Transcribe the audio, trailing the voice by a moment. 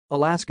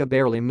Alaska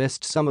barely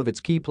missed some of its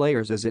key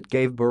players as it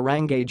gave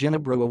Barangay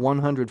Ginebra a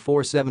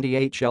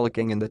 104-78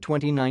 shellacking in the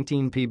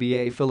 2019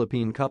 PBA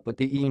Philippine Cup at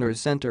the Eners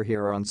Center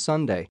here on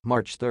Sunday,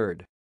 March 3.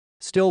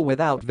 Still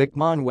without Vic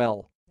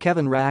Manuel,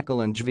 Kevin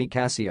Rackle and Jv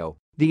Casio,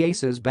 the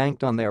Aces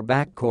banked on their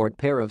backcourt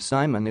pair of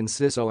Simon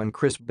Enciso and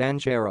Chris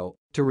Banchero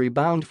to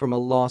rebound from a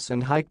loss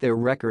and hike their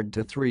record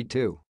to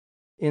 3-2.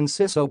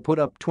 Enciso put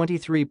up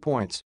 23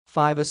 points,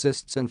 5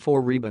 assists and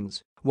 4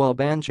 rebounds, while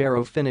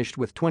Banchero finished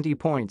with 20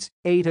 points,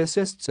 8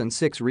 assists and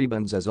 6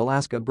 rebounds as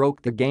Alaska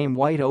broke the game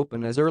wide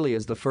open as early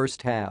as the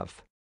first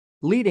half.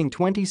 Leading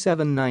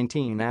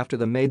 27-19 after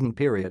the maiden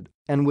period,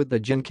 and with the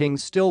Gin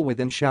Kings still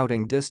within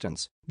shouting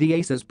distance, the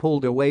Aces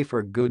pulled away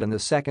for good in the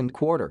second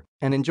quarter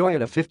and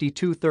enjoyed a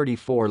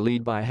 52-34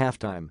 lead by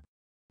halftime.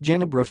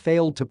 Ginebra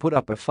failed to put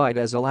up a fight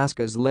as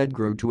Alaska's lead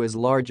grew to as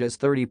large as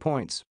 30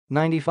 points,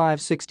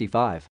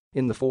 95-65,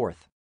 in the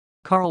fourth.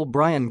 Carl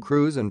Brian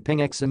Cruz and Ping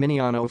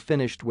Eximiniano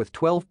finished with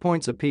 12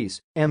 points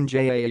apiece,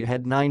 MJA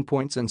had 9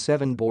 points and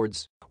 7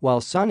 boards,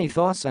 while Sonny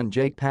Thos and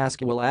Jake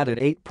Pascual added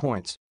 8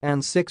 points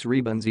and 6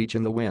 rebounds each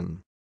in the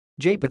win.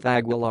 Japeth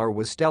Aguilar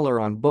was stellar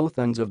on both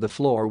ends of the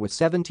floor with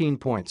 17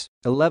 points,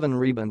 11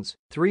 rebounds,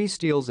 3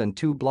 steals and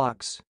 2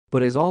 blocks,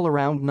 but his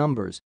all-around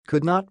numbers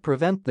could not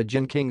prevent the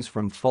Gin Kings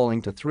from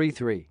falling to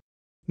 3-3.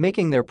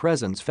 Making their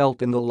presence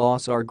felt in the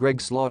loss are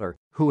Greg Slaughter,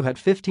 who had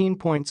 15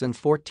 points and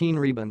 14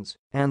 rebounds,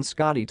 and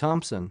Scotty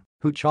Thompson,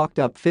 who chalked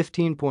up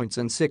 15 points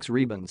and 6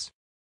 rebounds.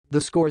 The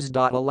scores: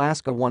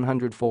 Alaska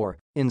 104,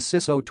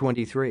 Enciso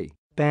 23,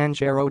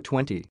 Banchero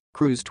 20,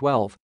 Cruz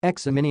 12,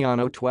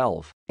 Eximiniano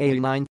 12, A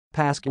 9,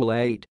 Pascual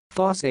 8,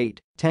 Thos 8,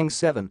 Teng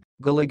 7,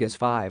 Galigas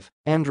 5,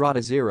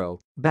 Andrada 0,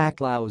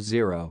 Baclau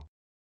 0.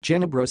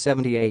 Ginebra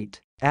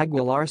 78,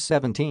 Aguilar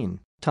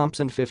 17,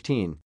 Thompson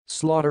 15,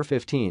 Slaughter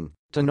 15,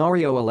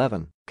 Tenorio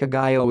 11,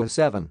 Cagayo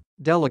 7,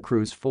 Dela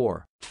Cruz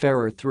 4,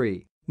 Ferrer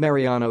 3,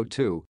 Mariano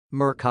 2,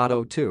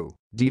 Mercado 2,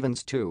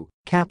 Devens 2,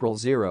 Capral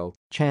 0,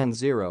 Chan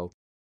 0.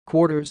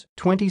 Quarters: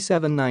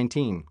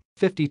 27-19,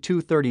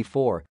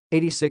 52-34,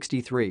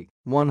 80-63,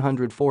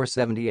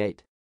 104-78.